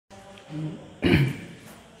Good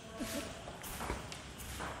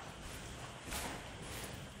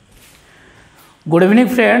evening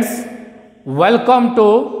friends, welcome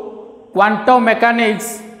to quantum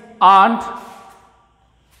mechanics and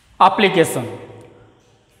application.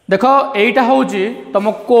 देखो एटा होची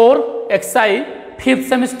तुम core XI 5th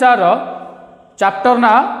semester chapter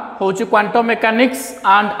ना होची क्वांटम मेकानिक्स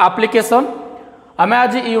एंड एप्लीकेशन. आमे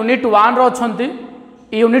आज यूनिट 1 रो छंती.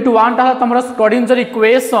 यूनिट 1 ता तुमरा Schrödinger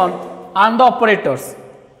equation and the operators.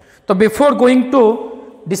 तो before going to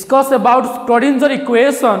discuss about Schrödinger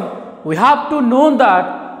equation we have to know that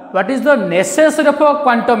what is the necessary for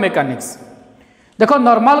quantum mechanics. देखो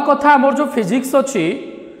normal कथा हमर जो physics अछि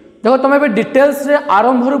देखो तुम ए डिटेल्स रे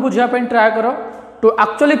आरंभ रू बुझिया पे ट्राई करो तो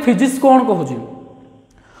एक्चुअली फिजिक्स कोन कहूजी.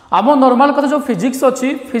 आम नॉर्मल कथा जो फिजिक्स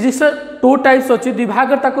अछि फिजिक्स रे टू टाइप्स अछि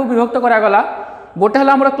विभाग ताको विभक्त करा गला. गोटे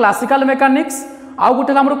हला हमर क्लासिकल मेकानिक्स आ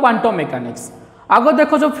गोटे हला हमर क्वांटम मेकानिक्स. आगो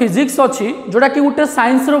देखो जो फिजिक्स अछि जोडा कि गोटे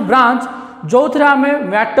साइंस रो ब्रांच जो थरा हमें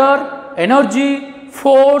मैटर एनर्जी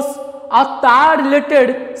फोर्स आ तार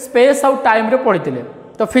रिलेटेड स्पेस और टाइम रे पढ़ी.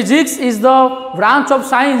 तो physics is the branch of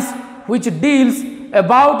science which deals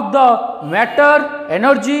about the matter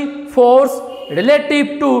energy force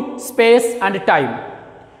relative to space and time.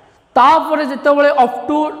 तापर जेते बळे अप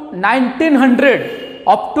टू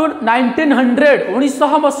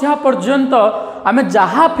 1900 मसीहा पर्यंत आमे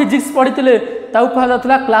जहा फिजिक्स पढ़ी ताऊ कहा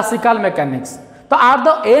जातला क्लासिकल मेकानिक्स. तो at the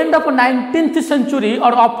end of 19th century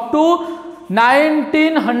और अप टू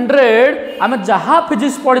 1900 आम जहाँ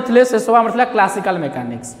फिजिक्स पढ़ी से सब आम क्लासिकल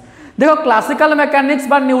मेकानिक्स. देखो क्लासिकल मेकानिक्स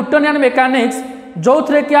बा न्यूटनियन मेकानिक्स जो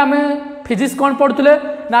थे कि आम फिजिक्स कौन पढ़ुले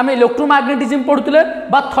ना आम इलेक्ट्रोमैग्नेटिज्म पढ़ुले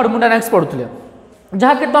बा थर्मोडायनामिक्स पढ़ुले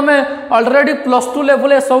जहाँ कि तुम ऑलरेडी +2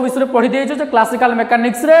 लेवल सब विषय पढ़ी देछ. क्लासिकल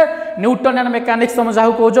मेकानिक्स रे न्यूटनियन मेकानिक्स तुम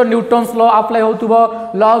जहाँ कहो Newton's law apply होतुबो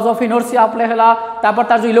laws of inertia apply हला. तापर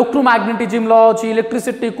तार जो इलेक्ट्रोमैग्नेटिज्म लॉ अछि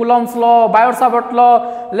electricity कुलम्ब्स law Biot-Savart law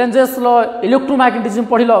Lenz's law electromagnetism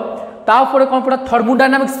पढ़िलो. तापर कौन पड़ा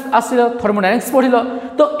थर्मोडायनामिक्स आसिलो थर्मोडायनामिक्स पढ़िलो.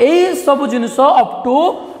 तो यही सब जिनिस अप टू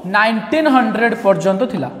 1900 पर्यंत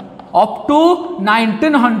थिला. अप टू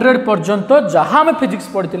 1900 पर्यंत जहाँ में फिजिक्स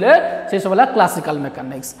पढ़ी से सब क्लासिकल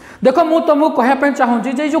मेकानिक्स. देखो मु तुमको कहवाई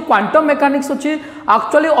चाहूँगी जे जो क्वांटम मेकानिक्स अच्छी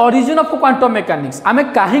actually origin of quantum mechanics आम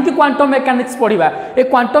कहीं क्वांटम मेकानिक्स पढ़ा ए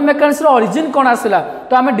क्वांटम मेकानिक्स ओरिजिन कौन आसला.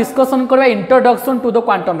 तो आम डिस्कसन करवा introduction to the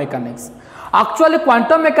quantum mechanics. Actually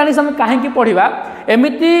quantum mechanics आम कहीं पढ़ा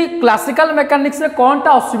एमती क्लासिकल मेकानिक्स कौन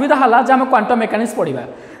टा असुविधा है जे आम क्वांटम मेकानिक्स पढ़ा.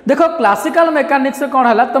 देखो क्लासिकल मेकानिक्स कौन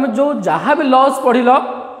है तुम जो जहाँ भी लॉज पढ़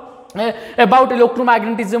अबाउट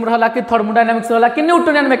इलेक्ट्रोमैग्नेटिज्म रहा कि थर्मोडायनामिक्स रहा कि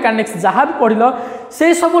न्यूटनियन मेकानिक्स जहाँ भी पढ़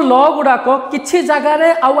से सब लॉ गुड़ाक किसी जगार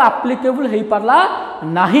आप्लिकेबल हो पारला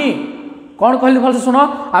नहीं. कौन कहली भल शुण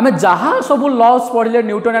आम जहाँ सब लॉज पढ़ले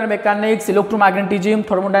न्यूटनियन मेकानिक्स इलेक्ट्रोमैग्नेटिज्म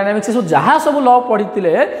थर्मोडायनामिक्स सब जहाँ सब लॉ पढ़ी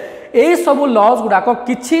ये सब लॉज गुड़ाक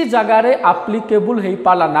किसी जगार आप्लिकेबल हो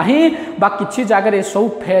पारला नहीं बा किसी जगार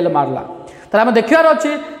सब फेल मारला. तार आम देखार अच्छे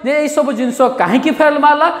ये सब जिनस कहीं फेल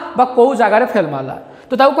मारला बा कौ जगार फेल मारला.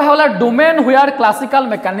 तो ताऊ कहला domain हुआर classical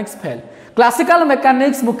mechanics fail. Classical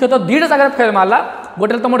mechanics मुख्यतः दुईटा जगह फेल मारला.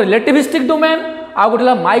 गोटे तुम रिलेटिविस्टिक डोमेन आ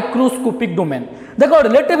गोटे माइक्रोस्कोपिक डोमेन. देखो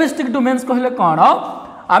रिलेटिविस्टिक डोमेन्स कहले कौन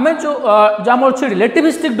आम जो आम अच्छे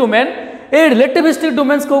रिलेटिविस्टिक डोमेन ये रिलेटिविस्टिक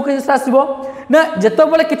डोमेन्स कौ कैसे आसो ना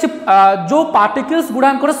जिते कि जो पार्टिकल्स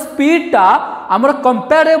गुड़ाक स्पीडटा आमर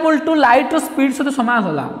कंपेरेबल टू लाइट स्पीड सहित समान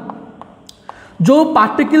होला. जो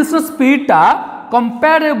particles स्पीडटा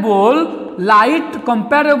comparable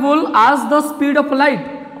as the speed of light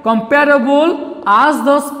comparable as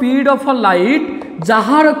the speed of a light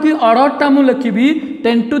jar की ऑर्डर मु लिखी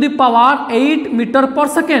 10⁸ मीटर पर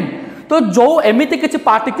सेकेंड. तो जो एमती किसी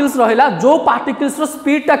पार्टिकल्स रहा जो पार्टिकल्स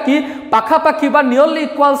स्पीडटा कि पाखापाखि बा nearly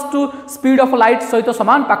equals to speed of light सहित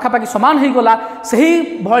सामान पाखापाखि सामान हो गला सही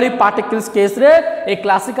भली पार्टिकल्स केस रे ए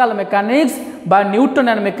क्लासिकल मेकानिक्स बा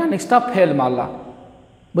न्यूटनियन मेकानिक्सटा फेल मारला.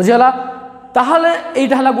 बुझीगला. ताहले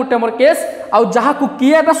एटा हला गोटे मोर केस आ जहाँ को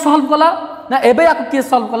किए एबे सॉल्व कला ना एबे या किए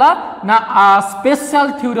सॉल्व कला ना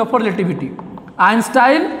special theory of relativity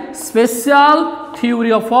Einstein special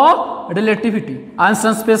theory of relativity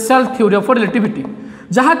Einstein special theory of relativity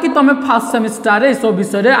जहाँ कि तुम फर्स्ट सेमिस्टर ए सब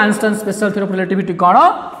विषय रे Einstein special theory of relativity कौन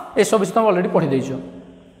ए सब विषय तुम ऑलरेडी पढ़ी देइछो.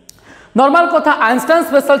 नॉर्मल कथा Einstein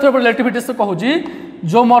special theory of relativity से कहूजी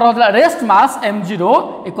जो मोर rest mass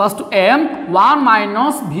m0 equals to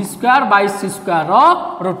m1 - v²/c²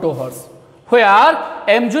 रोटोहर्स where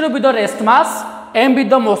m0 be the rest mass, m be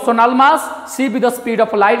the motional mass, c be the speed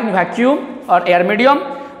of light in vacuum or air medium,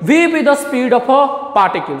 v be the speed of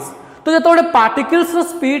particles. तो जो particles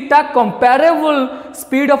स्पीडटा comparable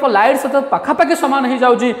speed of light सहित पाखापाखि सामान हो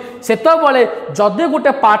जाऊँगी से जदि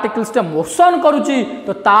गोटे particles motion करुच्ची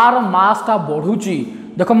तो तार मासटा बढ़ुची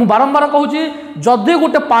देख मु बारंबार कहूँ जदि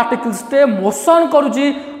गोटे पार्टिकल्स मोशन करुच्ची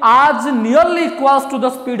आज nearly equals to the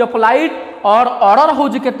speed of light और ऑर्डर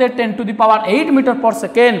होची केते 10⁸ मीटर पर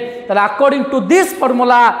सेकेंड ताले अकॉर्डिंग टू दिस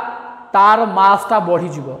फॉर्मूला तार मासटा बढ़ी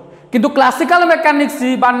जीवो किंतु क्लासिकल मेकानिक्स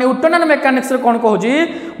बा न्यूटनियन मेकानिक्स कौन कहूँ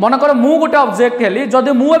मनकर मु गोटे ऑब्जेक्ट हेली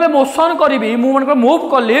जदि मुझे मोशन करी मनकर मूव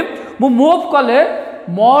कले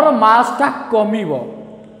मोर मासटा कमिबो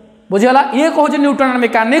बुझीगला ये कहूँ न्यूटनियन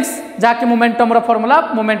मेकानिक्स जहाँकि momentum formula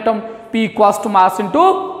momentum P equals to mass into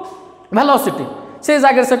velocity से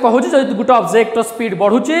जगह से कहूँ जब गोटे ऑब्जेक्ट स्पीड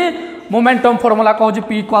बढ़ुची मोमेंटम फॉर्मूला कहूँ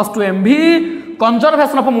P equals to mv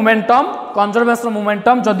conservation of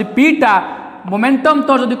momentum जदि Pटा मोमेंटम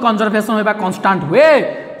तो जदि कंजर्वेशन होगा कांस्टेंट हुए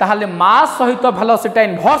ताहले मास सहित वेलोसिटी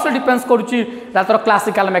इनवर्स डिपेंड्स करूची दैट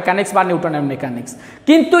क्लासिकल मेकानिक्स बा न्यूटनियन मेकानिक्स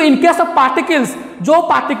किंतु इन केस ऑफ पार्टिकल्स जो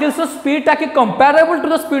पार्टिकल्स स्पीडटा कि comparable to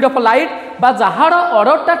the speed of light बा जहार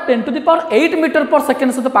ऑर्डरटा 10⁸ मीटर पर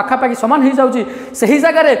सेकेंड सहित पाखापाखि सामान हो जाऊँगी सही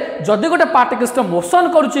जगह जदि गोटे particles motion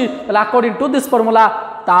करुच्ची according to this formula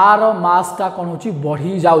तार मासटा कौन हो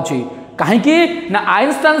बढ़ी जाऊँगी कहीं ना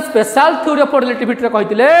Einstein special theory of relativity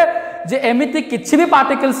कहते जे एमिति किछि भी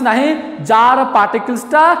पार्टिकल्स नहीं jar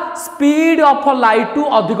पार्टिकल्सटा speed of light to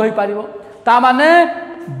अधिक हो पारिबो ता माने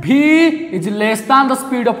v is less than the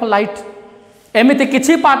speed of light एमिति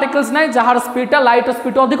किछि पार्टिकल्स नहीं जार स्पीडटा लाइट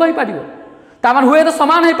स्पीड अधिक हो पारिबो ता माने हुए तो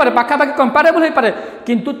समान हो पारे पाखापाखि कंपेरेबल हो पारे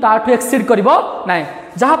किंतु ताठू एक्सीड करिबो नहीं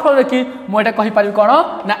जहाँ फल कि मुझे कहीपरि कौन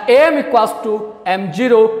ना m equals to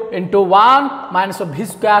m0 into 1 minus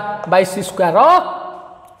v²/c²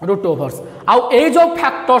 root overs आउ ए जो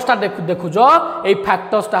फैक्टर्सटा देखुज ए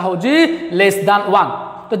फैक्टर्सटा हूँ लेस दैन 1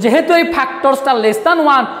 तो जेहेतु ये फैक्टर्सटा लेस दैन 1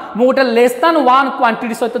 मु गोटे लेस दैन 1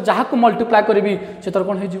 क्वांटिटी सहित जहाँ को मल्टीप्लाई करी से तोर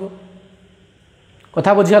कौन हो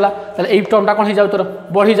कथा बुझीगला ताले ए टर्मटा कौन हो जाऊ तोर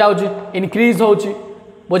बढ़ी जाऊँगी इनक्रीज होची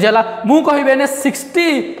बुझीगला मु कहबे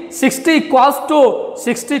 60 इक्वल्स टू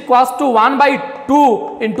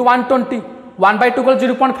 1/2 इंटू 120 1/2 को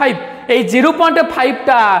 0.5 ए 0.5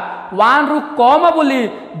 टा 1 रु कम बोली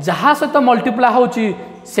जहाँ सहित मल्टीप्लाई होची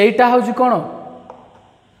सेटा होची कौन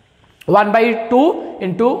 1/2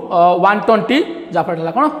 इंटू 120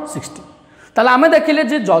 जहाँ कौन 60 ताले आमे देखिले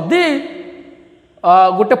जे जदि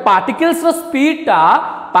गोटे पार्टिकल्स स्पीडटा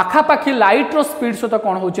पाखापाखि लाइट रो स्पीड सहित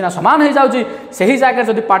कौन होची ना समान हो जाऊँगी सही जगह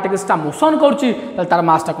जदि पार्टिकल्सटा मोशन करुच्ची तार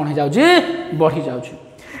मासटा कौन हो जाऊँगी बढ़ी जाऊँगी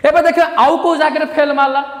एबे देखिए आउ को जगह फेल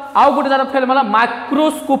मारला आउ गोटे जगह फेल मारला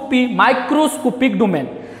माइक्रोस्कोपिक डोमेन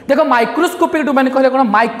देखो माइक्रोस्कोपिक डोमेन कहले कौन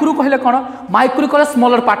माइक्रो कहले कौन माइक्रो कहले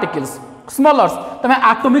स्मॉलर पार्टिकल्स स्मॉलर्स तमे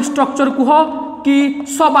एटॉमिक स्ट्रक्चर कुह कि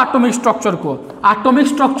सब एटॉमिक स्ट्रक्चर कुह एटॉमिक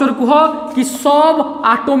स्ट्रक्चर कुह कि सब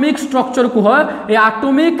एटॉमिक स्ट्रक्चर कुह ए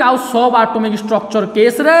एटॉमिक आ सब एटॉमिक स्ट्रक्चर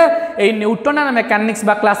केस रे ए न्यूटनियन मेकानिक्स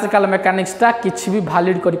बा क्लासिकल मेकानिक्स ता किछि भी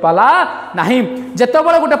वैलिड करि पाला नाही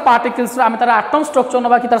जेतेबेले गोटे पार्टिकल्स आमे तार एटॉम स्ट्रक्चर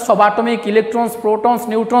नबा कि तार सब atomic electrons protons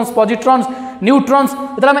neutrons positrons neutrons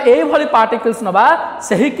जेतेबेले आमे एई भली पार्टिकल्स नबा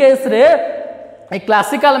सही केस रे ए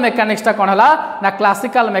क्लासिकल मेकानिक्स ता कोन हला ना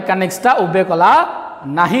क्लासिकल मेकानिक्स ता उबे कला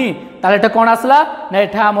नहीं ताले एटा कोन आसला ना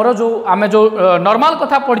एठा हमरो जो आमे जो नॉर्मल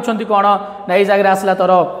कथा पढिछंती कोन ना ए जागरे आसला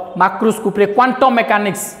तोर माइक्रोस्कोप रे क्वांटम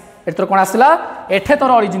मेकानिक्स एतर कोन आसला एठे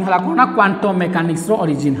तोर ओरिजिन हला कोन क्वांटम मेकानिक्स रो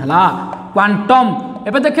ओरिजिन हला क्वांटम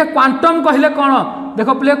एबे देखिए क्वांटम कहले कोन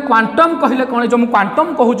देखो प्ले क्वांटम कहले कोन जो मु क्वांटम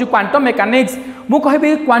कहू छी क्वांटम मेकानिक्स मु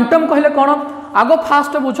कहबी क्वांटम कहले कोन आगो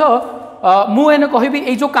फास्ट बुझो मु एने कहबी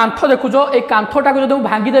ए जो कांथ देखुजो ए कांथटा को जदि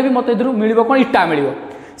भांगी देबी मते इधर मिलिबो कोन इटा मिलिबो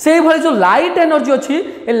से भली जो लाइट एनर्जी अच्छी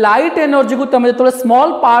ए लाइट एनर्जी को तुम जो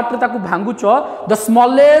स्मॉल पार्ट रे भांगुच the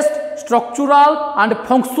smallest structural and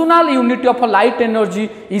functional unit of light energy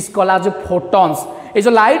is called as photons ये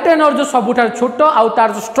जो लाइट एनर्जी सबुठार छोट आउ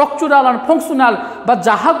तार जो स्ट्रक्चरल एंड फंक्शनल बा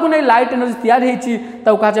जहाँ को नहीं लाइट एनर्जी तैयारी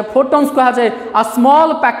कहा फोटॉन्स कहा जाए आ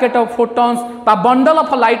स्मॉल पैकेट ऑफ फोटॉन्स बा bundle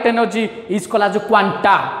of light energy is called as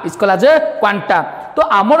quanta quanta तो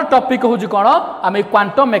आमर टॉपिक हूँ कौन आम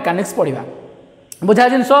क्वांटम मेकानिक्स पढ़ा बुझा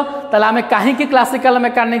जिनस ताले आमे कहीं क्लासिकल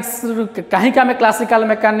मेकानिक्स क्लासिकल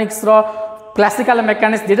मेकानिक्स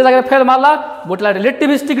दुटा जगह फेल मारला गोटे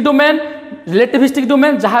रिलेटिविस्टिक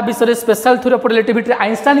डोमेन जहाँ विषय special theory of relativity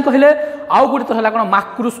Einstein कहले आउ गोटे तो है कौन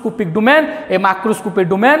माइक्रोस्कोपिक डोमेन ए माइक्रोस्कोपिक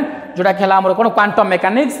डोमेन जोटा कि है कौन क्वांटम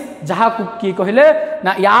मेकानिक्स जहाँ किए कहले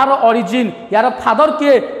ना यार ओरिजिन यार फादर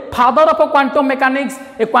किए father of quantum mechanics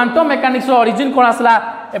A quantum mechanics origin कौन आसला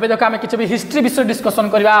एबे देखो आमे किछि भी हिस्ट्री विषय डिस्कशन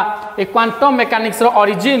करबा ए क्वांटम मेकानिक्स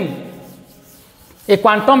ओरिजिन ए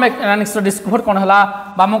क्वांटम मेकानिक्स डिस्कवर कौन हला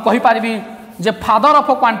बा मु कहि पारिबी जे फादर ऑफ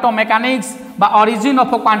क्वांटम मैकेनिक्स बा ओरिजिन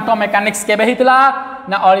ऑफ क्वांटम मैकेनिक्स केबे हितला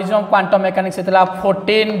ना origin of quantum mechanics हितला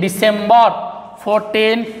 14 December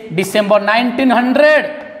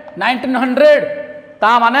 1900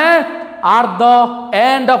 ता माने are the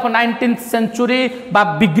end of 19th century बा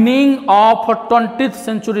बिगिनिंग ऑफ 20th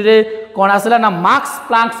सेंचुरी रे कौन आसला ना मार्क्स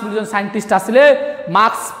प्लांक्स जो साइंटिस्ट आसले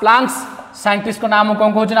मार्क्स प्लांक्स साइंटिस्ट को नाम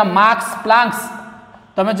कौन कहूँ ना मार्क्स प्लांक्स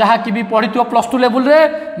तुम जहाँ कि भी पढ़ी +2 लेवल रे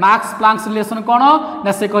मार्क्स प्लांक्स रिलेशन कौन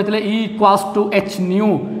ना से कहते E equals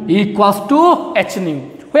to h nu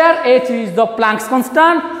where h is the Planck's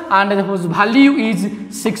constant and whose value is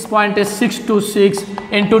 6.626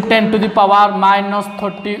 into 10 to the power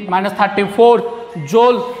 -34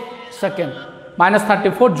 joule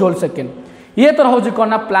second ये तो हूँ कौन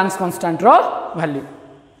ना प्लांक्स कन्स्टांट वैल्यू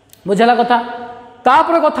बुझेगा कथा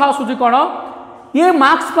तापर कथा आसूँ कौन ये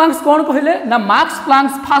मार्क्स प्लांक्स कौन कहले ना marks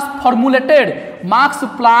Planck's fast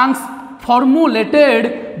formulated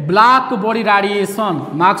black body radiation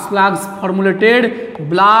marks Planck's formulated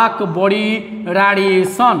black body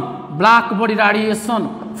radiation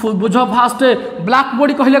बुझ फास्ट ब्लैक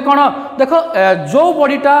बॉडी कहले कौन देख जो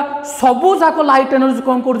बॉडीटा सबू जाक लाइट एनर्जी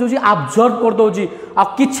कौन कर आब्जर्व कर दौजी आ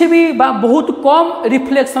किछि भी बहुत कम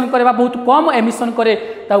रिफ्लेक्शन करे बहुत कम एमिशन करे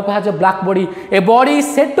कहा black body a body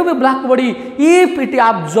set to be black body if it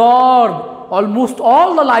absorb almost all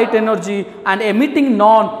the light energy and emitting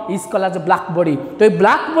none is called as a black body तो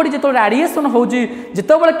ब्लैक बॉडी जो रेडिएशन होजी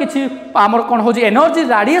जितेबाला किछि आमर कौन होजी energy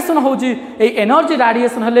radiation होजी ए energy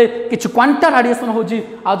radiation हेले किछि quanta radiation होजी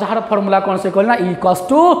आ जहार formula कौन से कहला E equals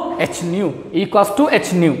to h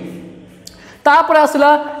nu तापर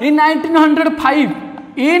आसला in 1905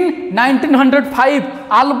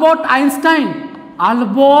 Albert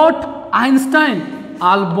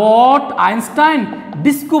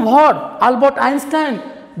Einstein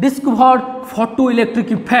discovered photoelectric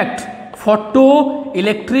effect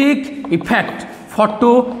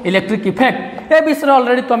ए विषय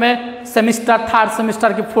ऑलरेडी तुम सेमिस्टर 3rd सेमिस्टर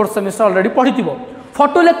की 4th सेमिस्टर ऑलरेडी पढ़ी थी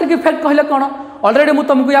फोटोइलेक्ट्रिक इफेक्ट कहले कौन ऑलरेडी मुझे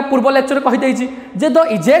तुमको या पूर्व lecture कहीदे J the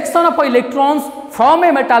ejection of electrons from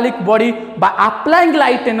A metallic body by applying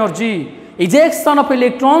light energy ejection of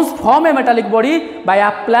electrons from A metallic body by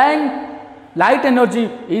applying light energy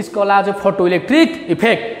is called as photoelectric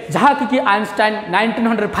effect जहाँ कि Einstein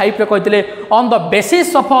 1905 रे कहते on the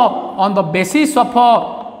basis of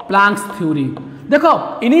Planck's theory देखो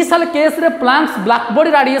initial case रे Planck's black body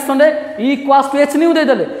radiation रे E equals to h nu दे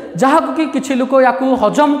देले जहाँ कि किछि लोक याकू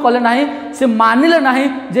हजम कले नाही से मानिले नाही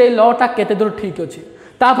जे लॉटा केते दूर ठीक अछि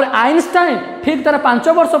तापर आइंस्टाइन ठीक तार 5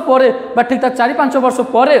 वर्ष परे बा ठीक तार 4-5 वर्ष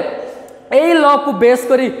परे এই ল को बेस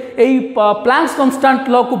करी এই प्लांक्स कांस्टेंट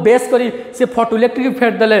ल को बेस करी से फोटोइलेक्ट्रिक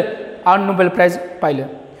इफेक्ट देले और नोबेल प्राइज पाइले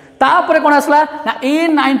तापर कोन आसला ना in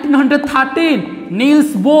 1913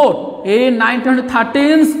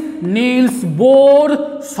 Niels Bohr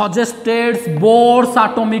suggested Bohr's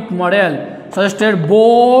atomic model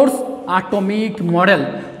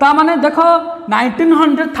ता माने देखो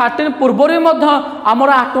 1913 पूर्व आमर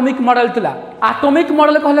एटॉमिक मॉडल थिला एटॉमिक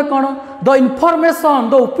मॉडल कहले कौन the information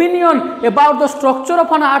the opinion about the structure of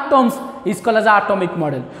N atoms is called as atomic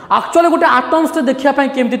model actually गोटे एटम्स टे देखिया पई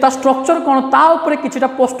केमती ता स्ट्रक्चर कौन ता ऊपर किछिटा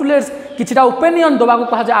पोस्टुलेट्स किछिटा ओपिनियन दबा को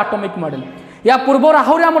कहा जाय एटॉमिक मॉडल या पूर्व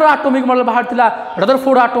आहरी आमर एटॉमिक मॉडल बाहर थिला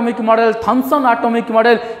Rutherford atomic model Thompson atomic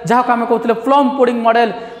model जहाँ को आम कहते फ्लम पुडिंग मॉडल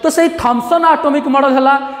तो से थॉमसन एटॉमिक मॉडल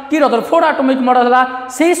है कि रदरफोर्ड एटॉमिक मॉडल है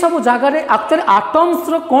से सब जगह एक्चुअली एटम्स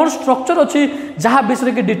रो कौन स्ट्रक्चर अच्छी जहाँ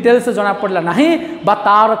विषय की डिटेल्स जना पड़ला नहीं बा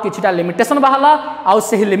तार किछिटा लिमिटेशन बाहला आ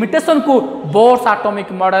से लिमिटेशन को बोर्स एटॉमिक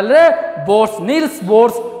मॉडल रे नील्स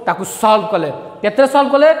बोर्स ताकू सॉल्व कले केते सॉल्व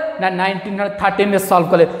कले ना 1913 में सॉल्व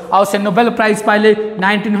कले आ से नोबेल प्राइज पाइले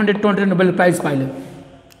 1920 नोबेल प्राइज पाइले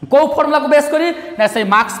को फार्मूला को बेस करी ना से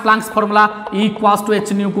marks Planck's formula E equals to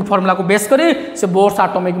h nu को फार्मूला को बेस करी से बोर्स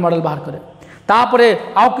एटॉमिक मॉडल बाहर करे तापरे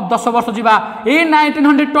आ 10 वर्ष जीवा in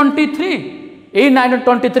 1923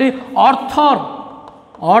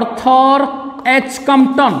 आर्थर एच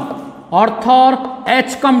कम्पटन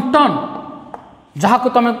जहाँ को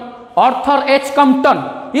तुम आर्थर एच कम्पटन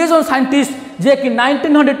ये जो साइंटिस्ट जे कि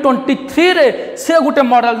 1923 रे से गोटे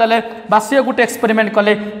मॉडल देले बा से गोटे एक्सपेरिमेंट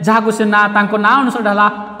कले जहाँ को से ना तांको ना अनुसार हला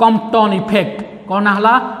कम्पटन इफेक्ट कौन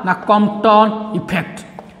हला ना कम्पटन इफेक्ट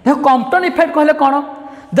देखो कम्पटन इफेक्ट कहले कौन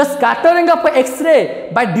the scattering of x ray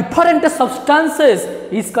by different substances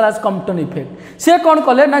is called as Compton effect से कौन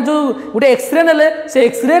कले ना जो गोटे एक्सरे नेले से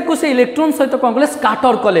एक्सरे को से इलेक्ट्रॉन सहित कौन कले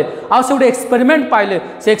स्कैटर कले आ से गोटे एक्सपेरिमेंट पाइले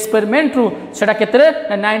से एक्सपेरिमेंट रु सेटा केतरे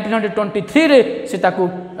 1923 रे सेटा को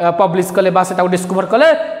पब्लिश कले बा सेटा को डिस्कवर कले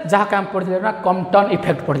जहाँ काम पढ़ले ना कम्पटन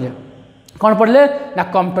इफेक्ट पढ़ले कौन पढ़ले ना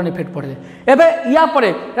कॉम्पटन इफेक्ट पढ़ले एबे या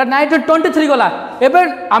परे 1923 गला एबे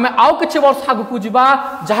आमे आउ किछि वर्ष आगु को जीवा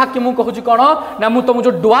जहा कि मु कहूची कोन ना मु तुम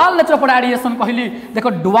जो डुअल नेचर ऑफ रेडिएशन कहली देखो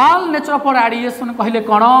डुअल नेचर ऑफ रेडिएशन कहले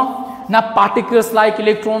कोन ना particles like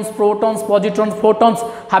electrons protons positrons photons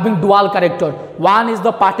having dual character one is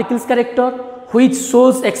the particles character which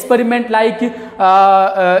shows experiment like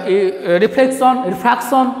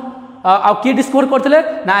refraction आ की डिस्कवर करथिले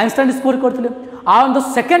ना आइंस्टाइन डिस्कवर करथिले and the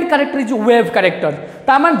second character is wave character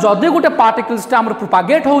ता मान जदि गोटे पार्टिकल्स ता हमर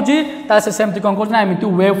प्रोपागेट होउची ता से सेमति कोन करछ ना एमिति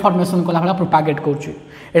वेव फॉर्मेशन कोला भला प्रोपागेट करछ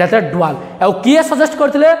एटा त डुअल आ किए सजेस्ट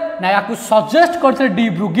करथिले ना याकू सजेस्ट करथिले डी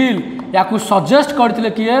ब्रुगिल याकू सजेस्ट करथिले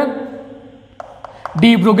किए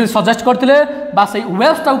डी ब्रुगिल सजेस्ट करथिले बा से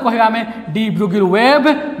वेव्स ता कहबा हमें डी ब्रुगिल वेव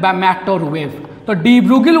बा मैटर वेव तो डी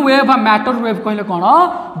ब्रुगिल वेव आ मैटर वेव कहले कोन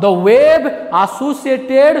the wave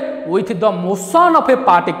associated with the motion of A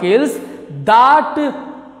particles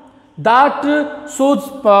that shows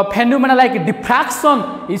phenomena like diffraction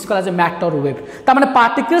is called as a matter wave ता माने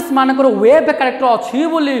पार्टिकल्स मानकर वेव कैरेक्टर अछि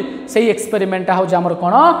बोली सेही experiment हो जे हमर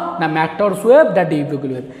कोन ना मैटर वेव दा डी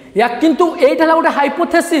ब्रुगिल वेव या किंतु एठाला गोटे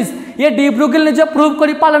हाइपोथेसिस ये डी ब्रुगिल ने जे प्रूव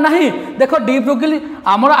करि पाले नाही देखो डी ब्रुगिल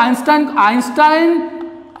हमर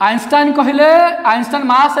आइंस्टाइन कहले Einstein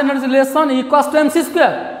mass energy relation equals to mc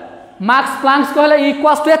square marks planks कहले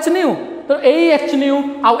इक्वल्स टू h न्यू तो यही एच न्यू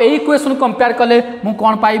आउ यही इक्वेशन कंपेयर कले मु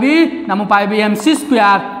कौन पाइबी ना मु पाइबी mc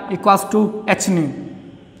square equals to h new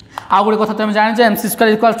आउ गोटे कथा तुम जाने जे mc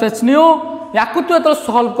square equals to h new याकु तो एतो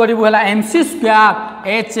सॉल्व करिवु हला mc स्क्वायर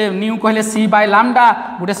h न्यू कहले c बाय लैम्डा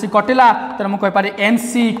गोटे c कटिला त मु कहि पारे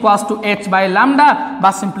mc equals to h by lambda बा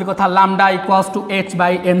सिंपली कथा lambda equals to h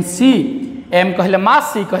bye mc m कहले मास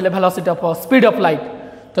c कहले velocity of speed of light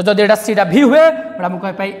तो जब एटा सीधा भी हुए बड़ा हम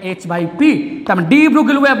कह पाई h by p तब D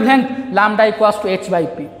ब्रुगिल wavelength lambda equals to h by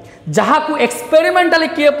p जहाँ को एक्सपेरिमेंटली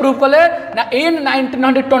किए प्रूव कले ना इन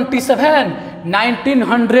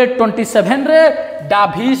 1927 रे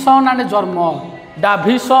डाभिसन एंड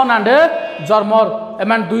जर्मर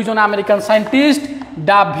एमन दुई जन अमेरिकन साइंटिस्ट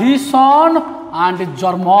डाभिसन एंड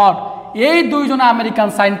जर्मर ये दुई जन American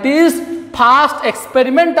scientist fast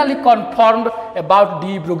experimentally confirmed about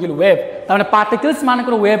D ब्रुगिल wave ताने पार्टिकल्स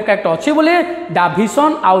मानकर वेव कैरेक्टर अछि बोले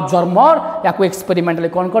डाभिसन आउ जर्मर याको एक्सपेरिमेंटली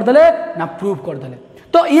कोन कर देले ना प्रूव कर देले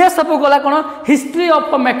तो ये सब गला कोन हिस्ट्री ऑफ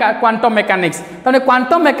क्वांटम मैकेनिक्स ताने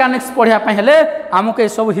क्वांटम मैकेनिक्स पढिया पे हेले हमके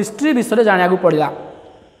सब हिस्ट्री विषय जानिया को पड़िला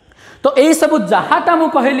तो यही सब जहाँटा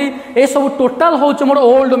मुझे कहली ये सब टोटाल हूँ मोर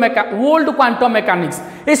ओल्ड क्वांटम मैकेनिक्स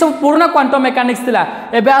ये सब पुराना क्वांटम मैकेनिक्स थिला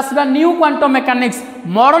एबे आसला new quantum mechanics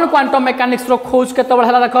modern quantum mechanics रो खोज केते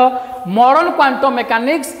बडा देख मॉडर्न क्वांटम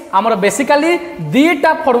मैकेनिक्स हमर basically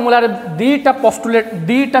दीटा formula दीटा postulate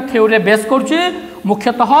दीटा theory base करछि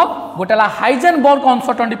मुख्यतः गोटेला Heisenberg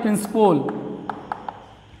uncertainty principle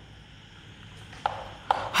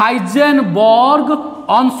Heisenberg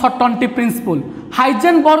uncertainty principle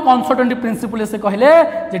Heisenberg uncertainty principle से कहले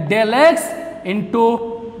जे del x into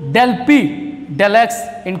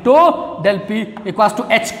del p equals to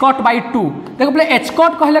h caught by 2 देखो पहले h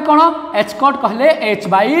कॉट कहले कोन h कॉट कहले h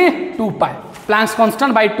bye 2 पाई Planck's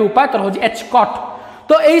constant bye 2 पाई तो हो जी h कॉट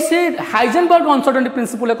तो ऐसे हाइजेनबर्ग अनसर्टेनिटी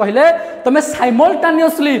प्रिंसिपल कहले तमे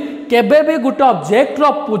साइमल्टेनियसली केबे भी गुटे ऑब्जेक्ट रो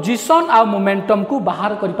पोजीशन आ मोमेंटम को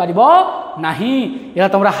बाहर करि परिबो नाही या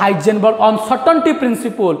तमरा हाइजेनबर्ग अनसर्टेनिटी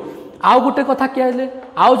प्रिंसिपल आउ गोटे कथा कहले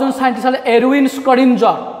आउ जन साइंटिस्ट हले एरविन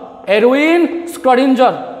स्क्रडिंजर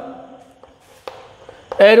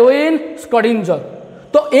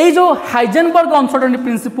तो ये जो हाइजेनबर्ग अनसर्टेनिटी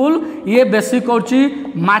प्रिंसिपल ये बेसिक होची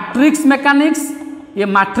मैट्रिक्स मैकेनिक्स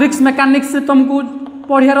से तुमको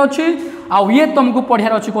पढ़ियार अच्छी आ ये तुमको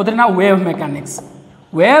पढ़ियार अच्छी कोदरे ना वेव मैकेनिक्स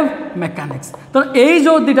तो यही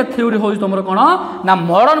जो दुटा थ्योरी हो तुम कौन ना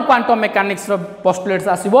modern quantum mechanics postulates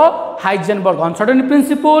आसीबो Heisenberg uncertainty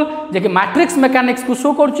principle जे कि मैट्रिक्स मैकेनिक्स को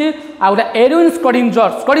शो करछि आ उडा एरविन स्क्रडिंजर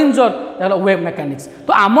वेव मैकेनिक्स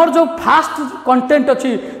तो आमर जो फास्ट कंटेंट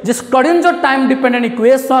अच्छी जे स्क्रडिंजर टाइम डिपेंडेंट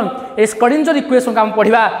इक्वेशन ए स्क्रडिंजर इक्वेशन का हम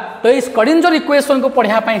पढ़िबा तो ये स्क्रडिंजर इक्वेशन को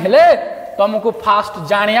पढ़िया पई हेले तुमको फास्ट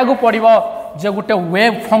जानिया को पड़िबो जे गोटे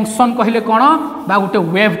वेव फंक्शन कहले कोन बा गोटे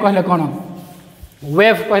वेव कहले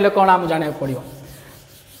कोन हम जाने पड़िबो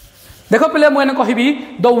देखो पहले मैं कहबी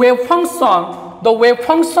the wave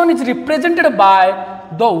function is represented by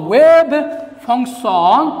the wave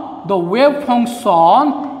function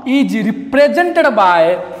is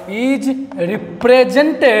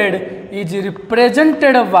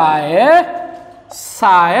represented by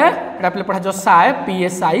psi एटा पहले पढ़ा जो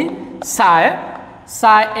psi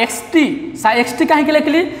xt कहीं के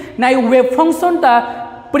लिखली ना वेव फंक्शन टा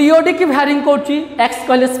पीरियोडिक भ्यारिंग करछि एक्स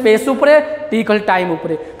कहले स्पेस उपरे टी कहले टाइम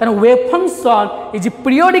उपरे तने wave function is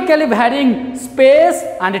periodically भ्यारिंग space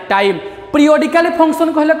and time periodically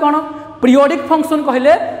function कहले कोन पीरियोडिक फंक्शन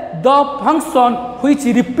कहले the function which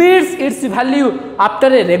repeats it's value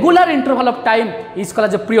after a regular interval of time is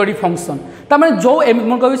called as periodic function तमें जो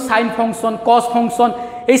मन कह साइन फंक्शन कॉस फंक्शन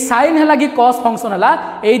ए sign है कि cos function है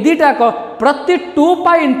ये दुटा प्रति 2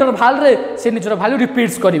 पाई इंटरवल रे से निजर वैल्यू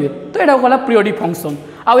रिपीट्स करेंगे तो यहाँ गला पीरियोडिक फंक्शन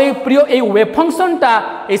आ वेव फंक्शन टा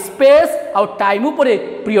स्पेस आ टाइम उपरे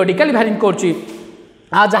पीरियोडिकली भ्यारिंग करछि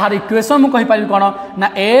आ जार इक्वेशन मुझे कहीपर कौन ना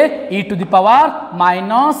ए to the power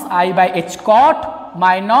minus I by H cot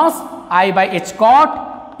minus I by H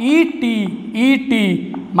cot E T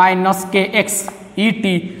minus के एक्स ई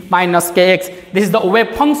टी माइनस के x this is the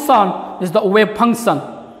wave function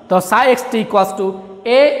तो Sai x T equals to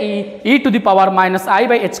A to the power minus I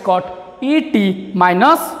by H cot E T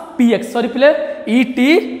minus P x sorry पिले E T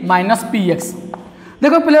minus P x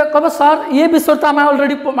देखो पिले कब sir ये विषय तो आम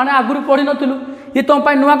already माने आगुरी पढ़ी नथिलु ये तुम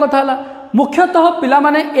नुआ कथा है मुख्यतः पिला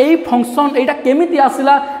माने यही फंक्शन यहाँ केमी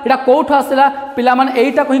आसला यहाँ कौट आसला पिला माने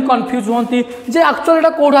यहीटा कहीं कन्फ्यूज होती जे एक्चुअली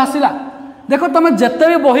यहाँ कौट आसला देख तुम जिते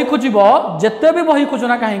भी बही खोजब जिते भी बही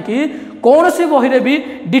खोजना कहीं कौन सी बही भी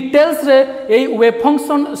डिटेल्स रे यही wave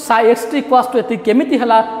function x T equals to एति केमिति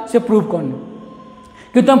हला से प्रूव करनी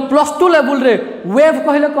कि तुम +2 लेवल रे वेव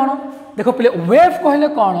कहले कौन देखो पिले वेव कहले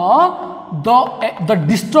कौन the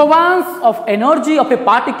disturbance of energy of a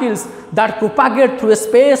particles that propagate through a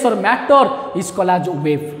space or matter is called as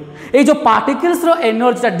wave ये जो particles रो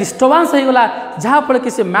energy दा disturbance हो गला जहाँ पर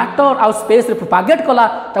किसी matter और space रे propagate कला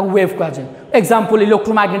तब wave कहा जाए example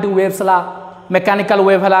electromagnetic waves ला mechanical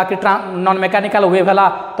wave हला कि non mechanical wave हला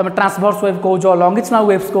तो मैं transverse wave को जो longitudinal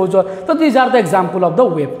waves को जो तो these are the example of the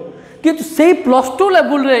wave कि से +2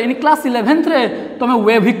 लेवल रे इन क्लास 11th रे तुम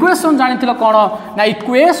वेव इक्वेशन जानी कौन ना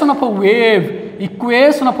इक्वेशन ऑफ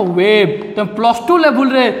वेव तुम +2 लेवल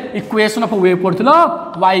रे इक्वेशन ऑफ वेव पढ़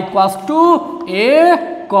y equals to a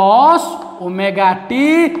cos omega t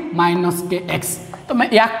minus के x तुम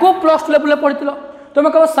या +2 लेवल पढ़ तुम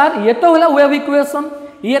कह सर ये तो है वेव इक्वेशन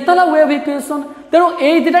ये तो है वेव इक्वेशन तेणु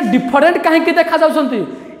ये दुटा डिफरेंट कहीं देखा जाउछंती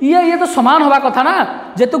ये तो समान हवा कथा ना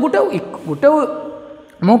जेतो गोटे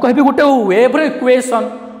मु कहबी गोटे वेव इक्वेशन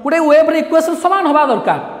गोटे वेव इक्वेशन समान हवा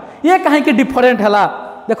दरकार ये कहीं डिफरेंट है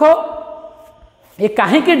देखो ये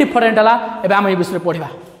कहीं डिफरेंट है एवं आम ये विषय पढ़ा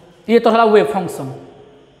ये तो है वेव फंक्शन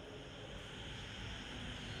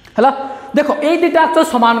है देखो ये दुटा तो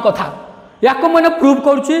समान कथा या मैंने प्रूव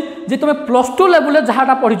करुँची तुम +2 लेवल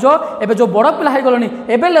जहाँटा पढ़ीच एवं जो बड़ पिला हो गलनी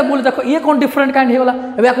एवं लेवल देख ये कौन डिफरेंट काइंड होगा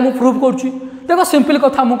एवं मुझे प्रूव करुँची देखो सिंपल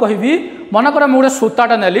कथा मुझे कहबी मनकर मुझे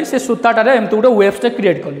सूताटा नेली से सूताटार एमती गोटे वेव्स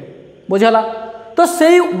क्रिएट कली बुझेगा तो से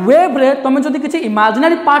वेव रे तुम जो किसी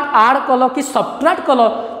इमेजिनरी पार्ट आड कल कि सबट्रैक्ट कल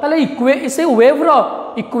ताले से वेव्र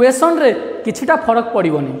इक्वेशन रे किछिटा फरक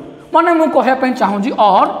पड़ोनी माने मुझे कहवाई चाहूँगी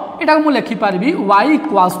और यहाँ मुझे लिखिपारि y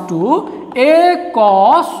equals to a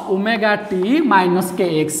cos omega t minus के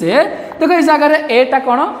एक्स देखो इस जगह एटा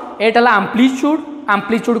कौन एटा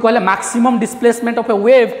आम्प्लीट्यूड कहले maximum displacement of A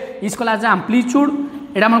wave is called as amplitude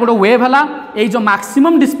एटा मन गोटे वेव है ये जो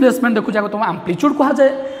मैक्सिमम डिस्प्लेसमेंट देखो जाको तुम एम्प्लीट्यूड कहा जाए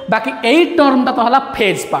बाकी यही टर्मटा तो है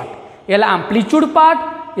फेज पार्ट ये एम्प्लीट्यूड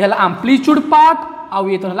पार्ट ये एम्प्लीट्यूड पार्ट आउ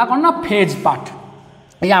ये तो है कौन ना फेज पार्ट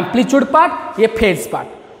ये एम्प्लीट्यूड पार्ट ये फेज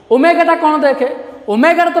पार्ट ओमेगाटा कौन देखे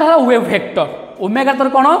ओमेगा तो है वेव वेक्टर ओमेगा तो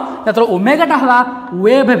कौन तो ओमेगाटा है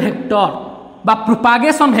वेव वेक्टर बा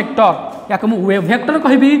प्रोपागेशन वेक्टर या मुझे वेव वेक्टर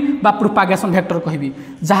कहबी बा प्रोपागेशन वेक्टर कहबी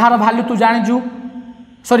जार वैल्यू तू जानिजु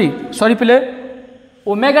सॉरी पिले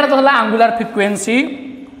ओमेगा तो है एंगुलर फ्रिक्वेंसी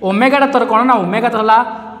ओमेगाटा तो कौन ना ओमेगा तो है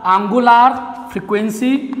एंगुलर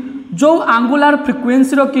फ्रिक्वेंसी जो एंगुलर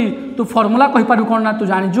फ्रिक्वेंसी रो की तू फॉर्मूला कहीपर कौन ना तू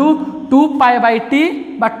जानिजु 2 पाई बाई टी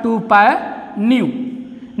बा 2 पाई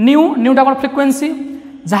न्यूटा कौन फ्रिक्वेंसी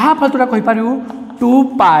जहाँ फल तुरा कहीपर 2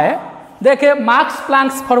 पाए देखे मार्क्स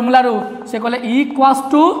प्लांक्स फॉर्मूला रू से कहले E equals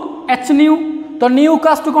to H new तो न्यू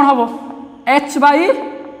इक्वल्स टू कौन हम h बाई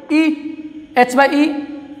ई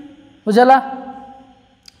बुझला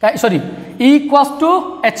sorry E equals to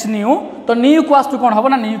H new तो न्यू इक्वल्स टू कौन हम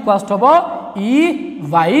ना न्यू इक्वल्स टू हम E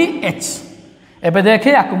बाई एच एबे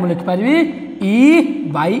देखे या मुझे लिखिपारि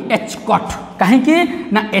E बाई एच कट कहीं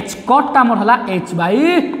ना एच कटा मोर है h बाई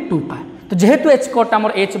 2 पाए तो जेहेतु एच कटा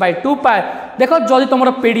मोर h बाई 2 पाए देख जदि तुम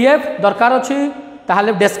PDF दरकार अच्छी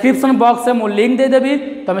ताहले डिस्क्रिप्शन बॉक्स में मुझे लिंक देदेवी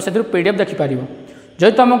तुम से PDF देखिपार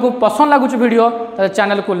जदि तुमको पसंद लगुच वीडियो तो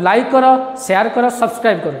चैनल को लाइक कर शेयर कर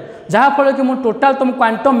सब्सक्राइब कर जहाँफल कि मुझे टोटाल तुम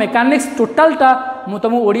क्वांटम मेकानिक्स टोटालटा मुझे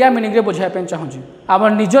तुमको ओडिया मीनिंग रे बुझाई चाहूँगी आम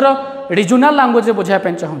निजर रिजनल लैंग्वेज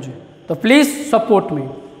बुझाई चाहूँगी तो प्लीज सपोर्ट मी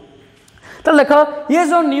तो देख ये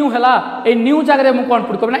जो न्यू है ये न्यू जगह मुझे कौन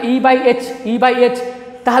पुट कर ई बाई एच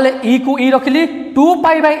ताहले ई को ई रखिली 2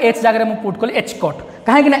 पाई बाई एच जगह मुझे पुट कली एच कट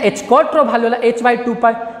कहीं एच कट रैल्यू है एच बाई 2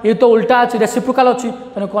 पाई ये तो उल्टा अच्छी रेसिप्रोकाल अच्छी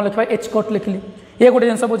तेना कौन लिखा एच कट लिखली ये गोटे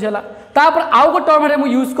जिन बुझेगा तापर आउ गो टर्म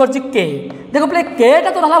मुझे यूज कर देख पे केटा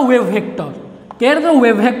तो रहा वेव वेक्टर के तो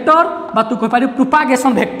वेव वेक्टर बा तू कह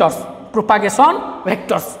प्रोपागेशन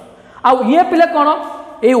वेक्टर्स आउ ये पिले कौन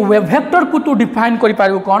ये वेव वेक्टर को तू डिफाइन कर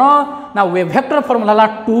पारू कौन ना wave vector formula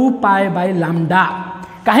 2 pi by lambda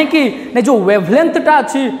कहीं जो वेवलेंथटा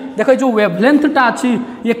अच्छी देख जो वेवलेंथटा अच्छी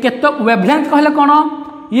ये केत वेवलेंथ कहले कौन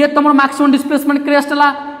ये तुम मैक्सिमम डिस्प्लेसमेंट क्रेस्ट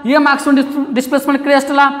है ये मैक्सिमम डिस्प्लेसमेंट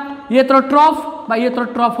क्रेस्ट है ये तोर ट्रफ ये तोर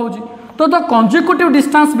ट्रफ हो तो the consecutive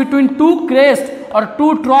distance between 2 crest और 2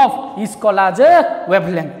 trough is called as a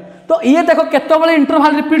wavelength तो ये देखो केतबेले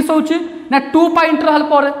इंटरवल रिपीट्स होची ना 2 पाई इंटरवल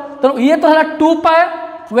पर तो ये तो है 2 पाई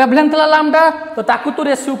वेवलेंथ ला लैम्डा तो ताकू तू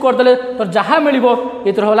रेशियो कर देले तो जहां मिलिबो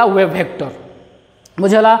ये तो होला वेव वेक्टर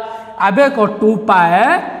बुझेला आबे को 2 पाए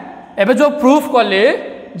एबे जो प्रूफ कले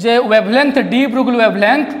जे wavelength D ब्रुगल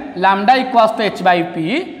wavelength lambda equals to h by P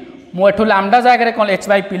मु एठो लैम्डा जगह रे कोन h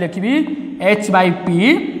by P लिखबी h by P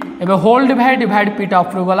एबे होल डिवाइड पी टा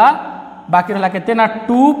ऊपर गला बाकी रहला केते ना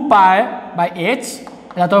 2 पाए बाई h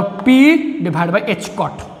या तो p divide by h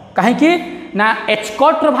cut काहे कि ना h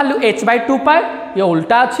cut row value h by 2 पाए ये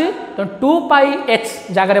उल्टा अछि तो 2 पाई h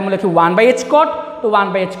जगह रे मु लिखि 1 बाई h कट तो 1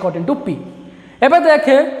 by h cut into p एबे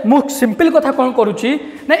देखे मु सिंपल कथा कौन करुच्ची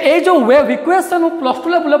ना ये जो वेव इक्वेशन प्लस 2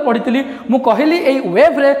 लेवल पढ़ी मु कहली ए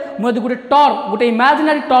वेव रे मुझे गोटे टर्म गोटे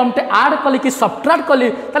इमेजिनरी टर्म टे ऐड कली कि सबट्रैक्ट कली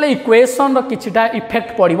ताले इक्वेशन रो किछिटा इफेक्ट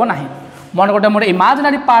पड़िबो नाही मन गोटे मोर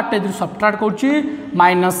इमेजिनरी पार्ट इधर सबट्रैक्ट करूची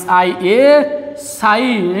माइनस आई ए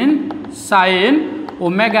sin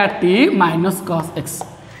omega T minus cos x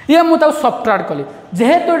ये मुझे सबट्रैक्ट कली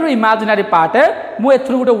जेहेतु तो इमेजिनरी पार्ट है मुझे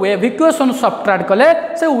गोटे वेव इक्वेशन सबट्रैक्ट कले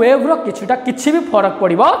से वेव रो किछिटा किछि भी फरक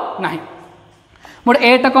पड़िबो नाही मोर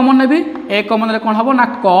एटा कॉमन नेबी ए कॉमन रे कोन हबो ना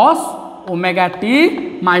cos omega T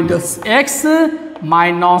minus x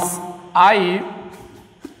minus आई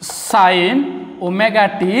sin omega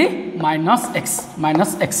T minus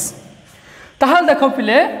x ताहल देखो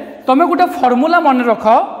पिले तमे गोटे फार्मूला मन रख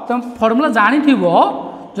तुम फार्मूला जानि थिबो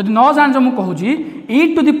जदि न जान मु कहूँ e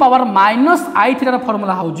to the power minus I theta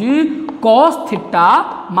formula हूँ cos थीटा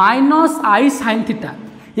माइनस आई sin थीटा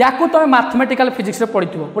या तुम मैथमेटिकल फिजिक्स पढ़ी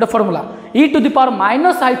गोटे formula e to the power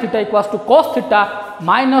minus I theta equals to cos theta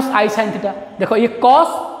minus I sin theta देखो ये cos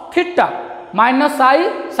theta minus आई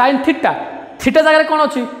sin theta theta जगह कौन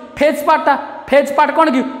अच्छी फेज पार्ट कौन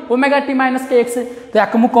कि ओमेगा टी माइनस के एक्स तो या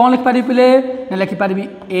मुझे कौन लिखिपारि पे लिखिपारि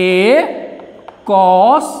ए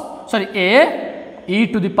e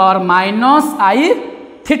to the power minus I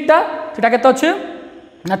theta theta केते अच्छे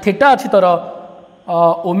ना थीटा अच्छी तोर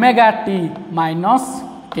ओमेगा टी माइनस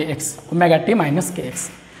के एक्स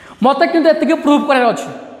मत कि एति प्रूव करार अच्छी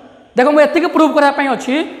देख मुझे एति प्रूव कराया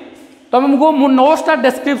अच्छी तुम मुझको मो नोट्सटा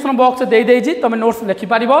डिस्क्रिप्शन बॉक्स दे देजी तुम नोट्स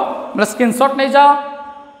लिखिपार मतलब स्क्रीनशॉट नहीं जाओ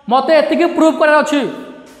मत एति प्रूव करार अच्छी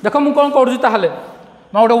देख मुझे कौन करुँगी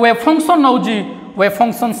गोटे वेव फंक्शन नौजी वेव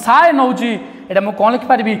फंक्शन साए नौजी एटा मु कौन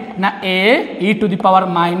लिखिपारि ना ए to the power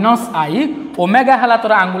minus I omega है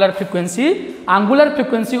तोर आंगुलर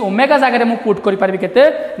फ्रिक्वेंसी ओमेगा जगह मु पुट कर पारि केते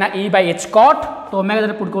ना ई बाई एच कट तो ओमेगा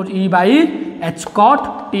जगह पुट कर ई by H cut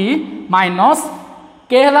T minus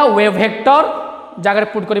के है वेव वेक्टर जगह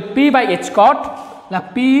पुट कर P by H cut La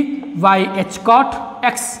P by H cut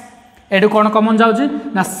x एडु कौन कमन जाउची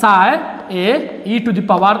ना साए ए to the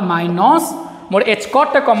power minus more H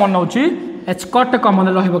cut common नौची H cut कमन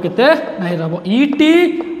रहिबो केते नहीं रहबो E T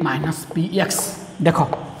minus P x देखो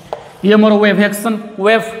ये मोर वेव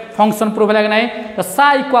फंक्शन प्रूव लगे नहीं तो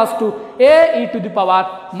सा equals to A to the power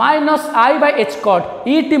minus I by H cut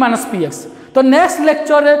E T minus P x तो नेक्स्ट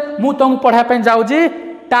लेक्चर रे मु तुमको पढ़ाई जाऊँगी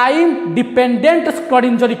टाइम डिपेंडेंट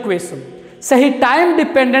स्क्रोडिंजर इक्वेशन से ही टाइम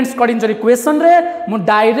डिपेंडेंट स्क्रोडिंजर इक्वेशन रे मु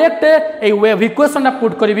डायरेक्ट ए वेव इक्वेशन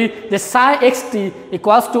पुट करी जे साइ x T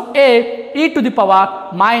equals to A to the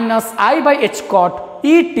power minus I by H cut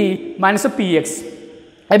E T minus P x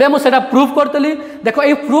एबे मु सेटा प्रूफ करतली देखो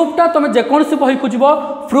ये प्रूफटा तुम जेकोसी बही खोजब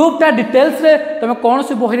प्रूफटा डिटेल्स रे तुम कौन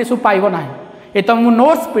सी बही सब पाइब ना ये तुम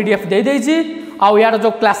नोट्स पीडीएफ दे देजी आउ यार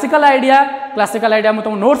जो क्लासिकल आइडिया मुझे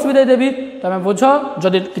तुम नोट्स भी देदेवी तुम बुझ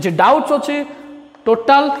जदि किसी डाउट्स अच्छी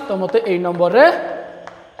टोटाल तो मत यही नंबर रे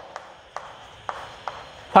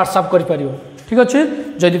व्हाट्सएप कर पार ठीक अच्छे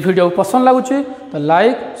जदि वीडियो पसंद लगुच तो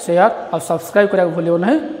लाइक शेयर और सब्सक्राइब करा भूल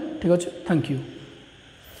ना ठीक अच्छे थैंक यू।